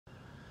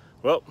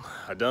Well,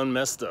 I done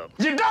messed up.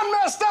 You done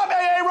messed up,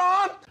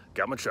 Aaron!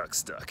 Got my truck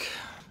stuck.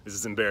 This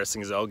is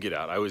embarrassing as all get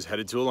out. I was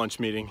headed to a lunch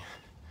meeting,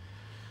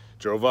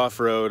 drove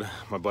off-road.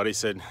 My buddy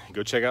said,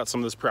 go check out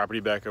some of this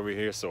property back over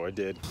here, so I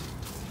did.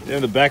 Yeah,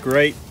 the back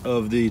right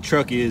of the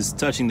truck is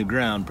touching the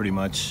ground pretty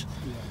much.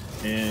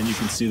 And you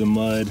can see the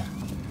mud.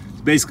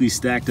 It's basically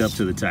stacked up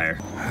to the tire.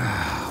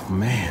 Oh,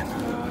 man.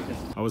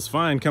 I was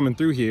fine coming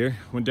through here,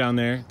 went down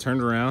there,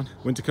 turned around,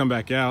 went to come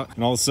back out,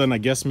 and all of a sudden I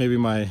guess maybe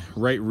my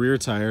right rear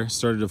tire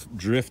started to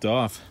drift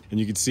off, and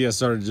you can see I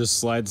started to just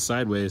slide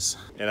sideways,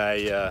 and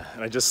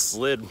I just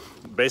slid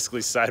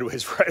basically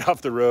sideways right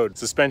off the road.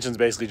 Suspension's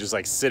basically just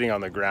like sitting on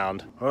the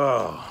ground.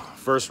 Oh,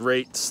 first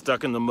rate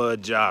stuck in the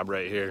mud job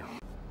right here.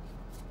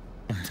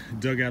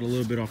 Dug out a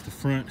little bit off the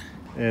front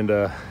and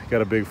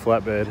got a big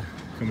flatbed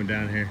coming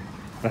down here.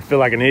 I feel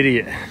like an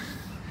idiot.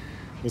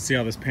 We'll see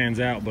how this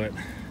pans out, but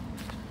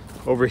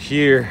over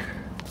here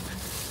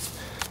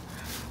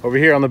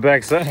on the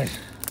back side,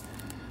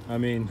 I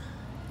mean,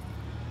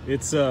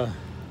 it's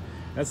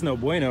that's no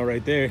bueno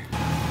right there.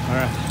 All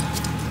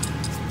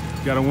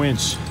right, got a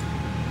winch,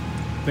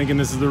 thinking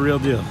this is the real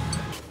deal.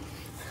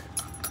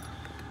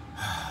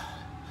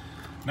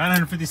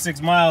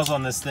 956 miles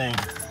on this thing.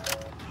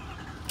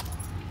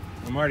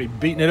 I'm already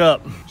beating it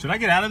up. Should I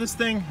get out of this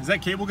thing? Is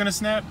that cable gonna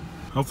snap?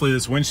 Hopefully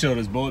this windshield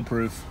is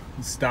bulletproof.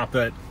 Stop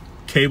that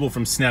cable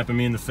from snapping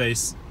me in the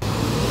face.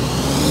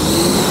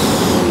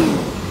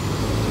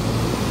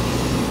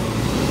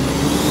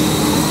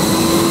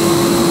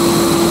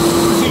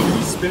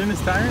 Spinning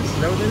his tires? Is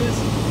that what it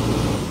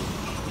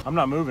is? I'm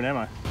not moving, am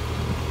I?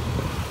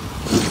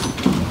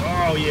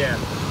 Oh yeah.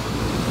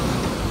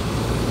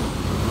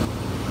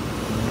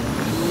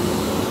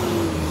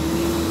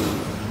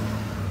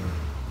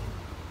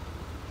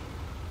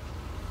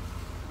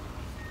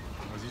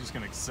 Was he just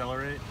gonna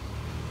accelerate?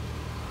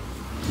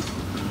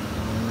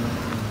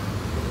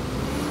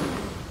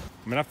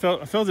 I mean, I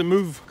felt it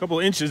move a couple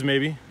inches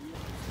maybe.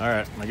 All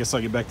right, I guess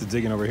I'll get back to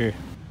digging over here.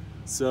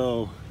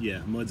 So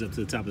yeah, mud's up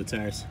to the top of the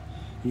tires.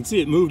 You can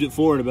see it moved it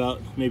forward about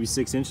maybe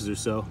 6 inches or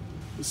so.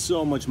 There's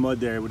so much mud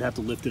there, it would have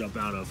to lift it up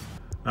out of.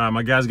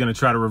 My guy's gonna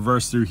try to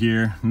reverse through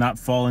here, not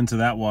fall into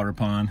that water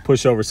pond,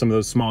 push over some of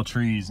those small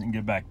trees and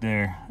get back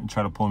there and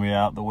try to pull me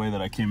out the way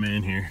that I came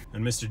in here.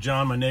 And Mr.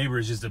 John, my neighbor,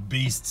 is just a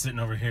beast sitting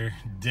over here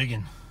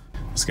digging.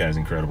 This guy's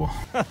incredible.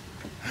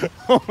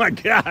 Oh my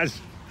gosh.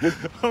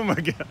 Oh my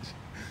gosh.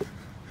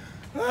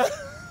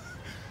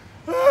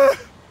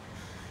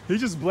 He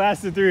just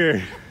blasted through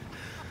here.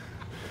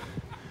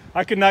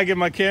 I could not get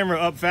my camera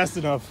up fast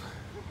enough.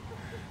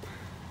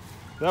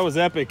 That was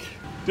epic.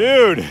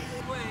 Dude,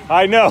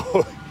 I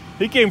know.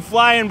 He came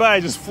flying by,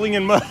 just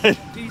flinging mud.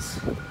 He's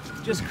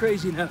just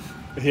crazy enough.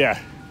 Yeah.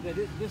 That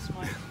this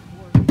might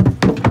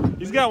work.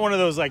 He's got one of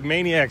those like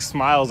maniac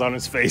smiles on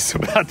his face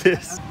about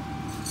this.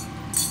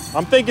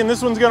 I'm thinking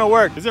this one's gonna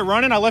work. Is it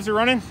running? I left it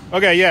running?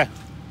 Okay, yeah.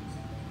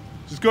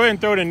 Just go ahead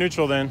and throw it in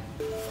neutral then.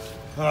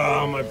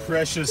 Oh, my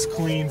precious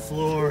clean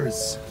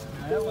floors.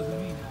 No, that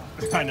wasn't me now.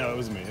 I know, it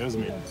was me, it was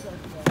me.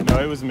 No,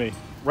 it was me.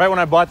 Right when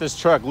I bought this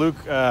truck, Luke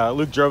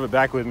drove it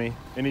back with me,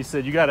 and he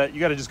said, you gotta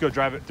just go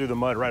drive it through the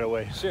mud right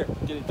away. Sure,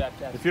 get it back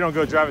down. If you don't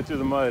go drive it through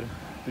the mud,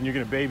 then you're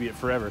gonna baby it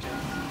forever.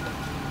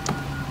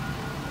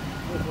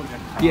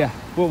 Yeah,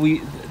 well,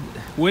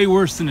 way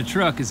worse than a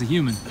truck is a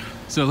human.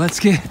 So let's,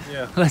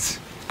 because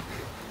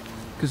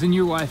then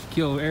your wife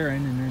kill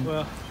Aaron, and then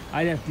well,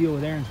 I'd have to deal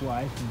with Aaron's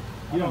wife. And,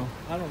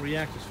 I don't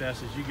react as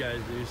fast as you guys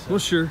do. So. Well,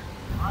 sure.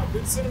 All right,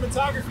 good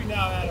cinematography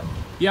now, Adam.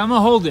 Yeah, I'm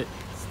gonna hold it.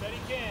 Steady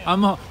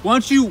cam. Why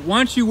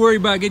don't you worry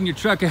about getting your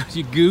truck out,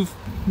 you goof.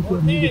 More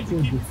hands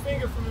to keep your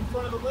finger from in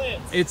front of the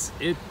lens.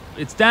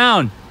 It's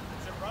down.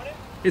 Is it running?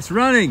 It's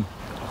running.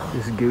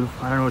 This goof.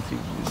 I don't know what you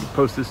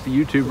post this to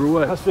YouTube or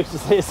what. I was fixing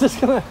to say, is this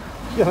gonna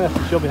have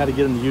to show me how to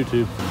get into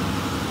YouTube?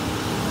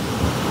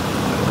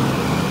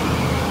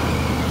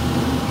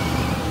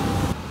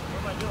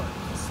 What am I doing?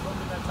 Just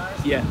smoking that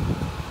tire? Yeah.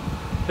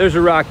 There's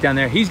a rock down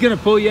there. He's gonna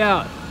pull you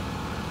out.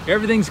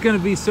 Everything's gonna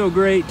be so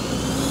great.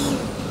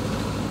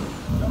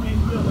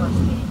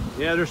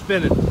 Yeah, they're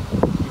spinning.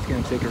 He's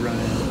gonna take a run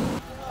at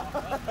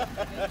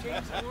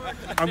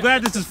it. I'm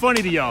glad this is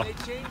funny to y'all.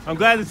 I'm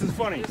glad this is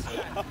funny.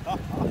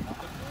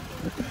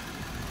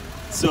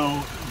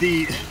 So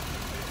the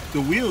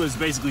wheel is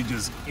basically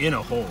just in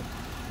a hole.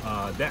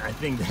 I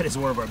think that is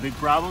one of our big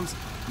problems.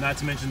 Not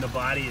to mention the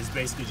body is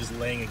basically just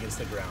laying against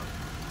the ground.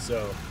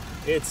 So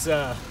it's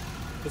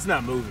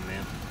not moving,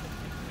 man.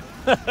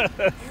 Aaron,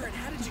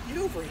 how did you get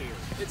over here?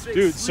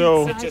 Dude,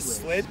 so It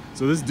just slid?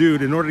 So this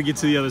dude, in order to get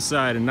to the other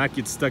side and not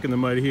get stuck in the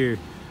mud here,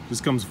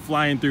 just comes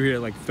flying through here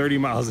at like 30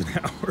 miles an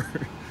hour.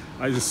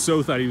 I just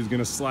so thought he was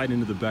gonna slide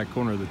into the back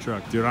corner of the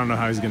truck. Dude, I don't know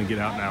how he's gonna get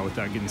out now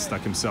without getting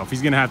stuck himself.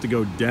 He's gonna have to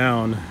go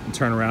down and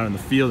turn around in the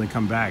field and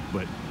come back,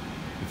 but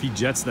if he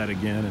jets that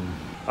again, and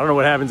I don't know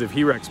what happens if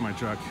he wrecks my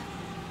truck.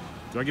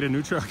 Do I get a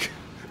new truck?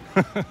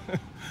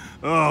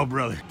 Oh,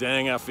 brother.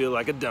 Dang, I feel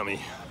like a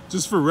dummy.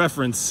 Just for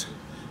reference,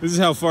 this is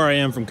how far I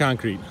am from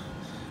concrete.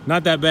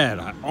 Not that bad.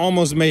 I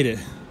almost made it.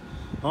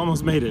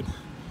 Almost made it.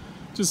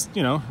 Just,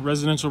 you know,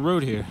 residential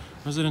road here.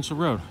 Residential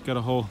road. Got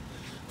a whole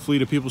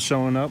fleet of people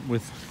showing up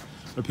with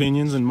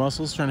opinions and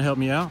muscles trying to help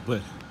me out, but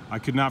I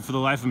could not for the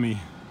life of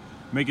me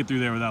make it through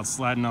there without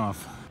sliding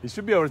off. He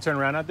should be able to turn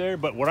around out there,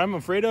 but what I'm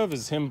afraid of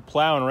is him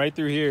plowing right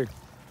through here.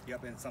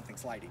 Yep, and something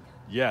sliding.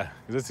 Yeah,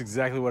 because that's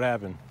exactly what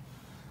happened.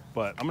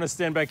 But I'm gonna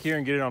stand back here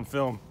and get it on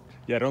film.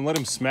 Yeah, don't let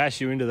him smash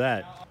you into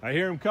that. I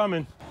hear him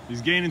coming.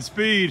 He's gaining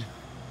speed.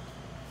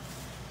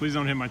 Please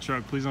don't hit my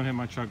truck. Please don't hit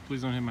my truck.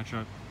 Please don't hit my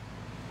truck.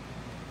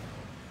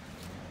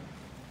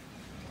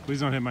 Please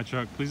don't hit my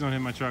truck. Please don't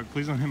hit my truck.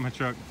 Please don't hit my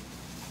truck.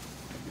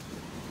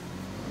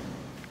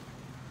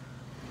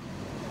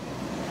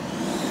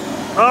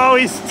 Oh,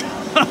 he's stuck.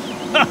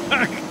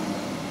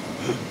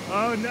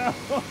 Oh no.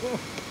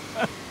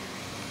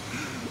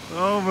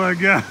 Oh my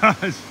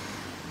gosh.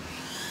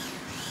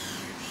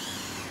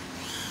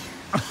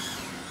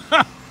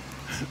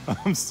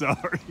 I'm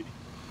sorry.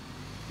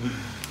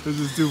 This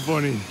is too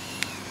funny.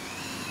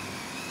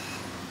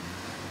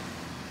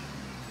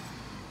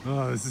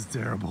 Oh, this is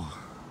terrible.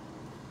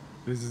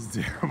 This is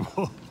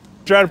terrible.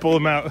 Try to pull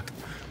him out.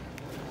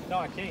 No,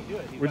 I can't do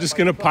it. We're just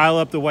gonna pile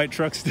up the white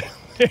trucks down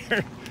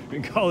there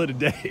and call it a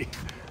day.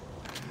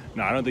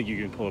 No, I don't think you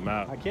can pull him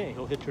out. I can't.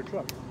 He'll hit your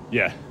truck.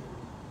 Yeah,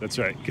 that's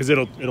right. Because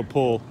it'll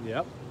pull.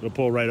 Yep. It'll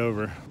pull right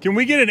over. Can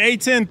we get an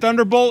A10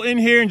 Thunderbolt in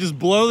here and just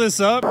blow this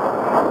up?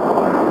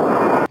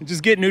 And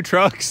just get new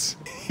trucks.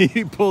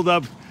 He pulled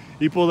up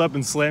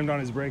and slammed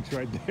on his brakes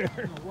right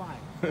there. Why?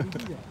 Why did he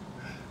do that?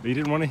 He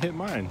didn't want to hit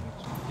mine.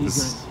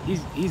 He's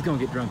gonna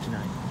get drunk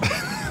tonight.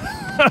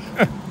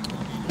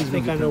 I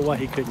think I know why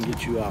he couldn't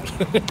get you out.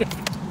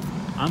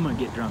 I'm gonna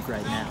get drunk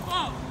right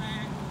now.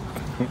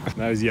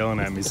 Now he's yelling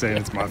at me saying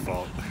it's my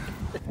fault.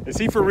 Is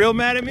he for real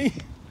mad at me?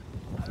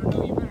 I don't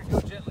know. You better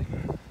go gently.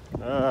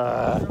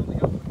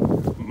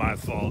 My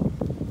fault.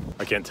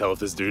 I can't tell if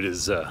this dude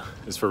is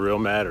for real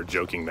mad or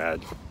joking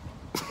mad.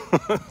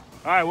 All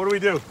right, what do we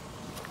do?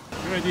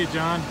 Good idea,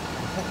 John.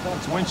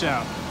 Let's winch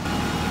out.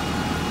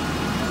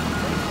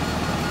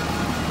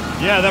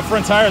 Yeah, that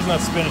front tire's not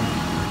spinning.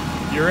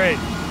 You're right.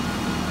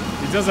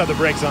 He does have the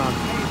brakes on.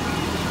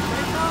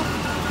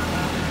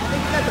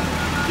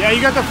 Yeah,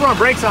 you got the front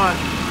brakes on.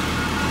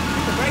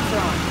 The brakes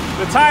are on.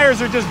 The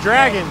tires are just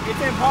dragging. It's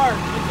in park.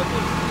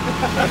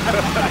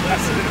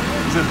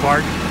 He's in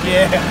park.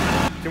 Yeah.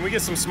 Can we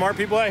get some smart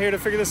people out here to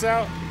figure this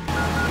out?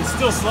 It's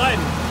still sliding.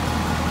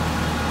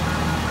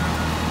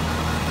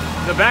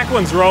 The back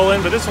one's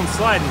rolling, but this one's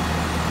sliding.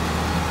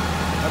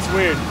 That's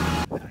weird.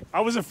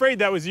 I was afraid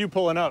that was you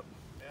pulling up.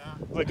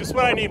 Like, just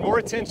what I need, more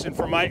attention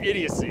for my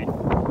idiocy.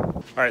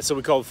 All right, so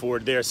we called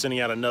Ford. They are sending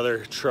out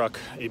another truck,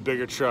 a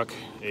bigger truck,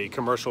 a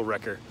commercial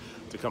wrecker,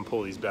 to come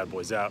pull these bad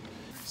boys out.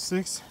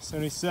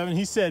 677.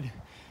 He said,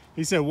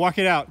 walk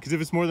it out, because if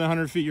it's more than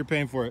 100 feet, you're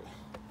paying for it.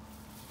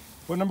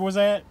 What number was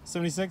I at?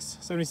 76,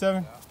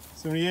 77,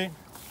 78,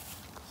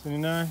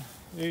 79,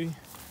 80,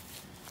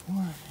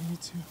 81,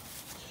 82.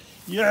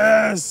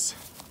 Yes!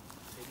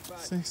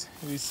 86,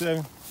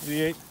 87,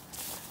 88,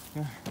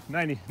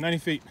 90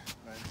 feet.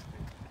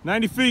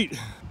 90 feet.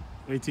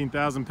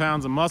 18,000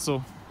 pounds of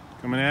muscle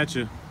coming at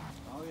you.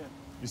 Oh yeah.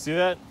 You see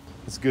that?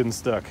 It's good and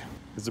stuck.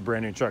 It's a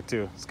brand new truck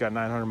too. It's got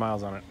 900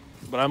 miles on it.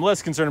 But I'm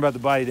less concerned about the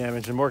body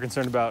damage and more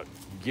concerned about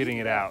getting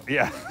it out.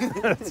 Yeah,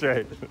 that's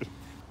right.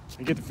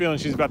 I get the feeling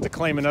she's about to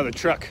claim another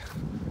truck.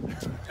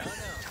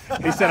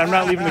 He said, I'm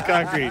not leaving the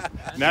concrete.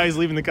 Now he's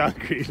leaving the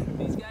concrete.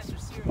 These guys are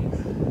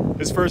serious.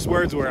 His first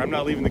words were, I'm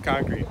not leaving the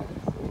concrete.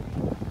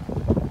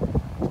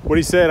 What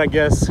he said, I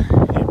guess, he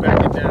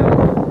backed it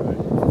down.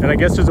 And I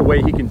guess there's a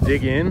way he can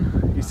dig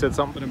in. He said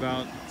something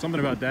about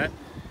that.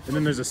 And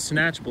then there's a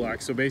snatch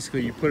block. So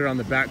basically you put it on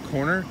the back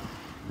corner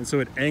and so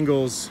it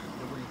angles,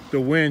 the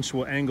winch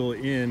will angle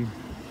in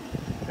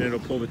and it'll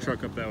pull the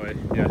truck up that way.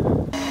 Yeah.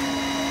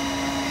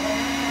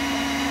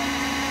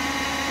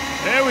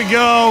 There we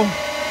go.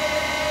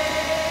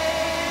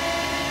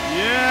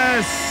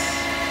 Yes.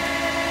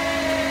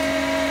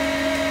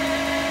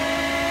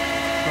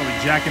 Probably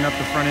jacking up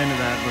the front end of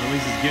that, but at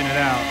least it's getting it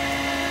out.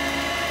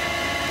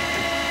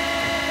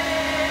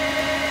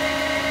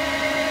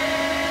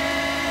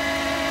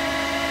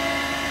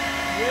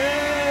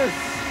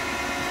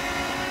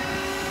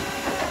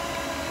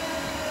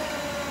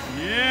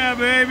 Yeah,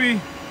 baby.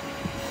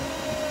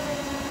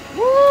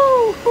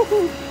 Woo!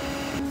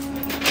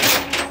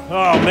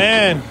 Oh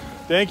man,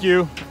 thank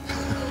you.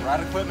 Right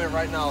equipment,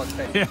 right knowledge.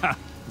 Yeah.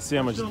 Let's see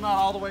how much. Still not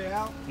all the way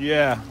out.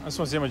 Yeah, I just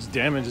want to see how much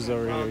damage is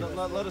over here.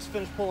 Let us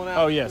finish pulling out.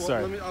 Oh yeah,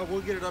 sorry.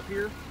 We'll get it up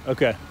here.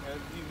 Okay.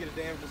 And you can get a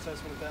damage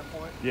assessment at that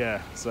point.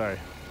 Yeah, sorry.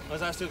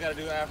 Unless I still got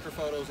to do after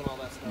photos and all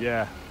that stuff.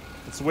 Yeah,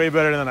 it's way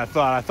better than I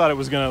thought. I thought it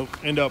was gonna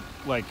end up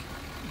like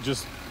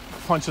just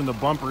punching the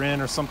bumper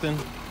in or something,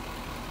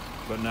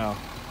 but no.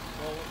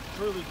 Well,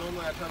 truly,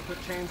 normally I try to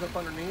put chains up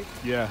underneath.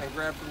 Yeah. And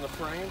grab from the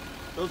frame.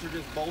 Those are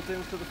just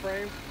bolt-ins to the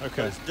frame.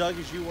 Okay. But as dug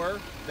as you were,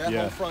 that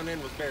Yeah. whole front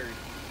end was buried.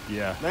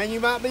 Yeah. Man,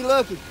 you might be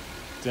lucky.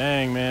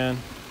 Dang, man.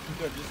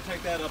 Good, just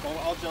take that up.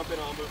 I'll jump in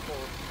and I'll move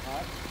forward. All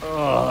right? Oh,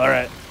 all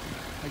right.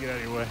 I get out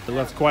of your way. It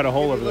left quite a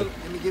hole over there.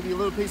 Let me give you a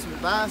little piece of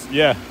advice.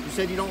 Yeah, You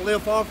said you don't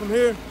live far from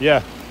here.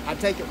 yeah, I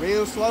take it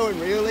real slow and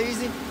real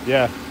easy.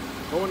 yeah.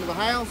 Go into the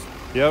house,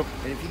 Yep.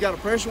 and if you got a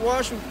pressure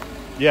washer,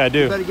 Yeah, I you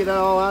do. better get it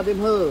all out of them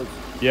hubs.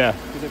 Yeah.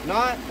 Because if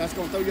not, that's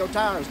going to throw your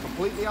tires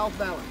completely off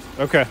balance.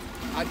 Okay.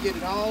 I'd get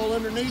it all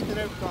underneath and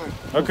everything.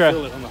 Don't Okay.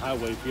 feel it on the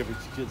highway if you ever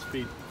get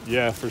speed.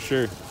 Yeah, for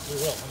sure. We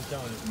will, I'm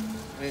telling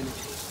you. And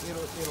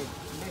it'll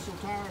mess your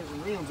tires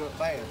and rims up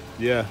bad.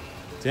 Yeah.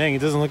 Dang, it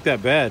doesn't look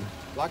that bad.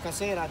 Like I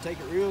said, I take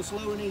it real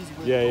slow and easy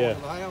with Yeah, it going yeah.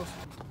 to the house.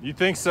 You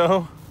think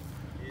so?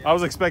 I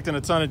was expecting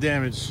a ton of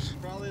damage.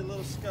 Probably a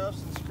little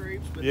scuffs and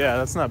scrapes, but Yeah,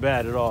 that's not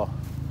bad at all.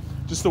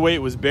 Just the way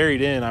it was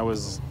buried in, I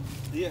was...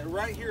 yeah,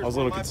 right here I was is a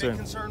where little my concerned. big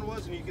concern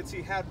was, and you can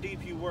see how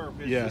deep you were.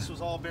 Because Yeah. This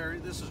was all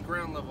buried. This is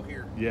ground level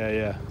here. Yeah,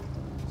 yeah.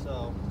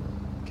 So,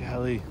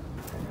 Golly.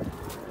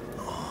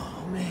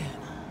 oh man.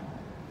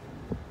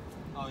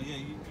 Oh yeah,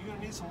 you're gonna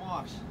need some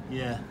wash.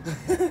 Yeah.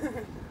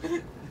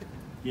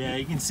 Yeah,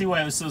 you can see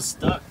why it was so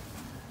stuck.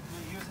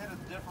 You just hit a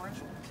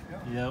differential.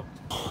 Yep.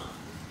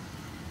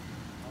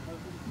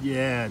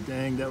 Yeah,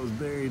 dang, that was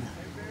buried.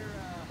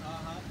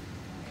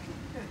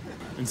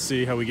 And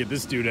see how we get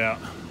this dude out.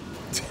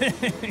 Dang.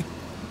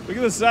 Look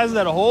at the size of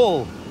that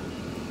hole.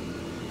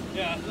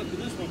 Yeah, look at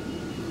this one.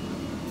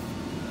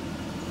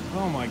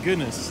 Oh my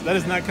goodness. That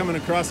is not coming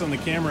across on the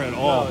camera at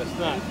all. No, it's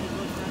not.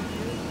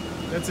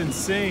 That's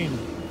insane.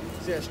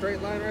 See that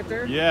straight line right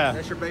there? Yeah.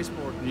 That's your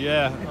baseboard.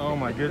 Yeah. Oh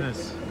my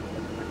goodness.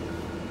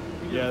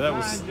 Yeah, that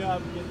was Fine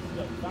job getting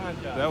stuff.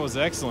 Fine job. that was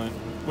excellent.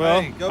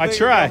 Well, Hey, go I big or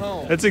try. go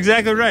home. That's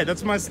exactly right.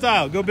 That's my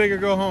style. Go big or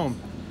go home.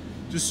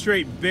 Just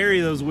straight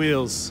bury those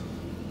wheels.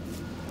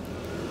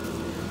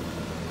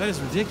 That is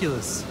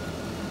ridiculous.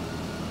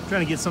 I'm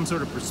trying to get some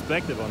sort of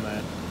perspective on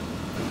that.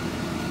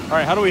 All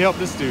right, how do we help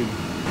this dude?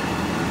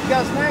 You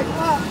got a snag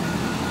lock.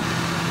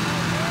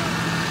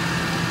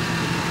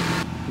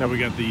 Now we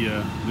got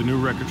the new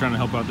wrecker trying to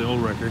help out the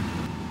old wrecker.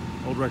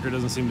 Old wrecker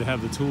doesn't seem to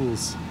have the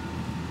tools.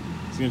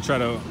 He's gonna try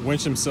to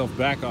winch himself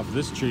back off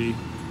this tree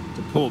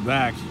to pull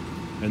back,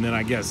 and then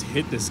I guess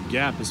hit this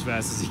gap as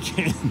fast as he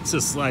can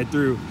to slide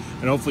through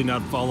and hopefully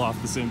not fall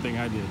off the same thing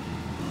I did.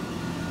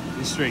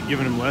 He's straight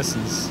giving him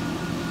lessons.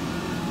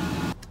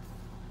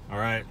 All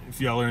right, if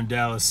y'all are in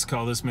Dallas,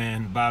 call this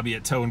man Bobby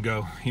at Tow and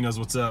Go. He knows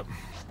what's up.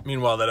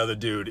 Meanwhile, that other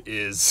dude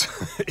is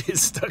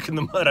is stuck in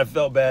the mud. I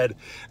felt bad.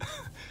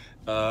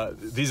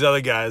 These other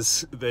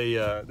guys,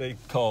 they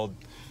called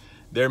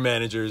their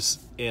managers,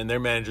 and their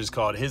managers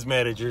called his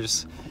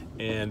managers,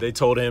 and they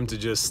told him to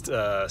just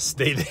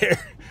stay there.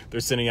 They're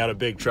sending out a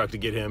big truck to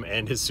get him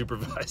and his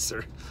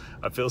supervisor.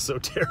 I feel so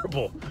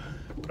terrible,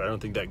 but I don't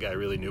think that guy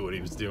really knew what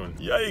he was doing.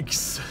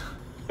 Yikes.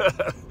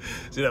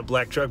 See that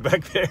black truck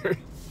back there?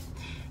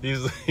 He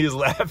was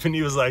laughing.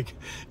 He was like,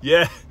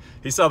 yeah.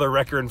 He saw the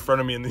wrecker in front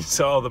of me, and he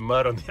saw all the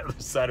mud on the other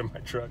side of my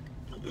truck.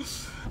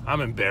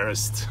 I'm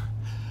embarrassed.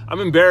 I'm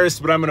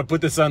embarrassed, but I'm gonna put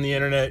this on the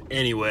internet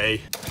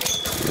anyway.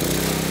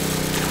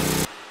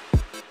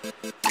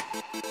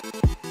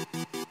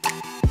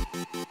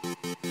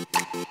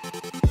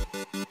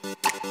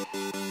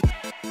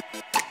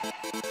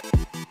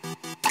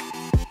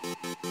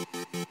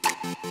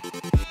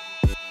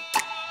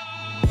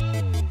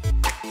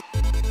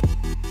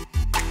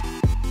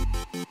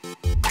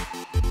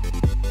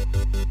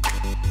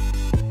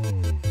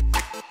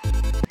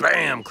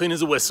 Bam, clean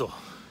as a whistle.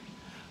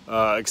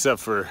 Except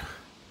for,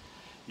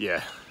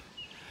 yeah,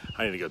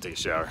 I need to go take a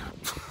shower.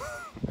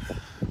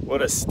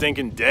 What a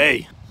stinking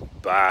day.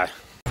 Bye.